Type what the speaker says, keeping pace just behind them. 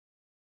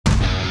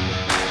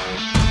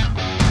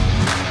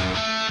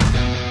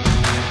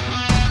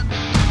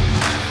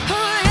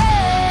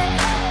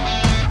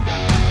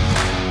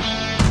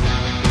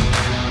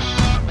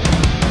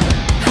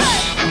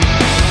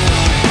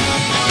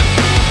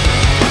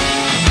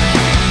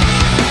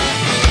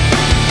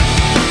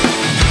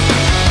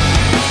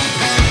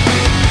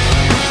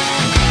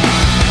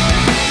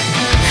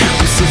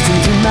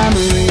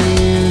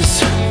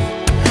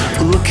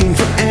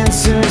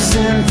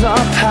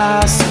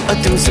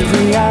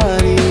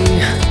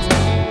reality.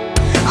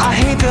 I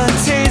hate the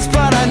taste,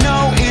 but I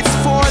know it's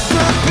for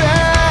the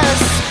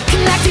best.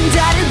 Connecting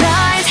dotted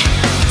lines,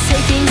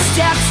 taking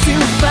steps to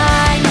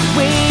find a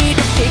way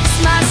to fix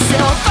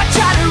myself. I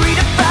try to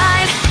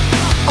redefine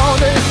all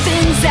the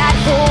things that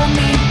hold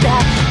me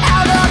back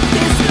out of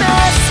this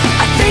mess.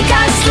 I think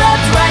I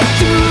slept right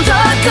through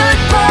the good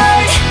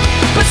part,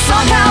 but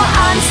somehow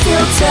I'm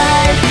still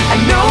tired. I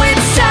know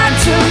it's time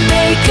to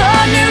make a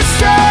new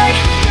start.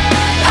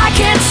 I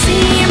can't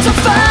seem to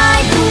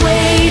find a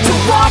way to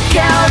walk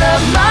out of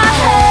my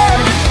head,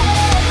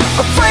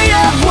 afraid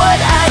of what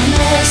I'd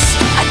miss.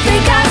 I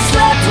think I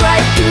slept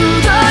right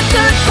through the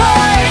good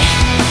part,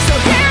 so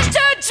here's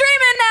to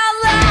dreaming out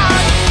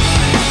loud.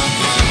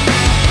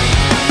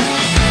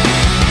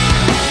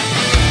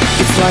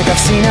 It's like I've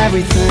seen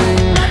everything,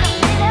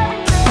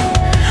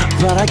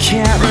 but I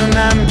can't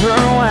remember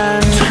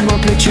when.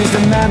 More pictures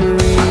than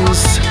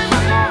memories.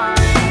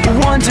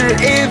 Wonder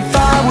if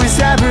I was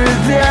ever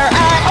there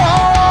at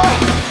all.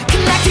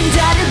 Connecting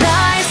dotted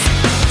lines,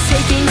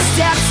 taking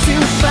steps to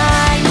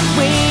find a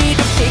way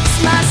to fix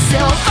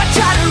myself. I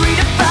try to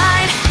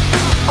redefine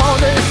all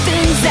the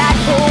things that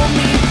hold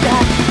me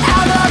back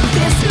out of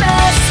this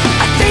mess.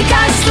 I think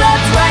I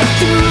slept right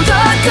through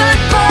the good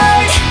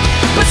part,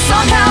 but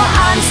somehow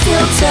I'm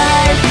still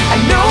tired. I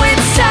know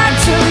it's time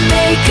to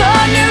make a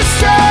new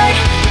start.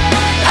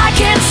 I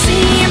can't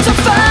seem to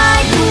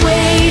find a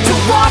way to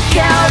walk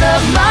out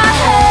of my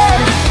head,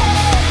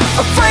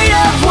 afraid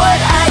of what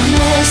I'd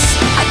miss.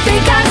 I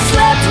think I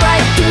slept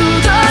right through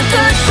the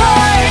good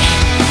part,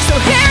 so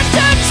here's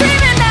to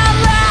dreaming out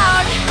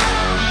loud.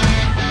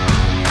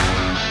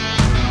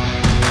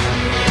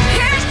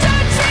 Here's to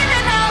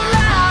dreaming out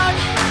loud.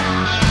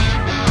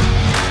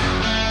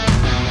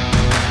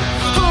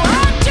 Oh,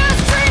 I'm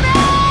just dreaming.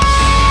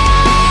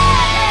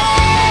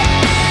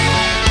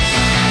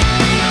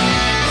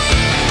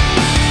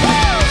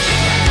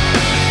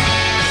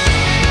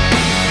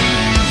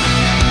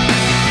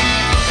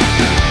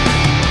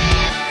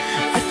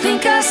 I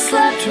think I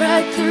slept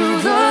right through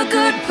the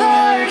good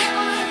part,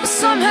 but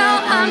somehow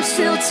I'm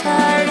still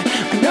tired.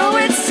 I know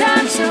it's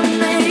time to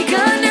make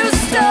a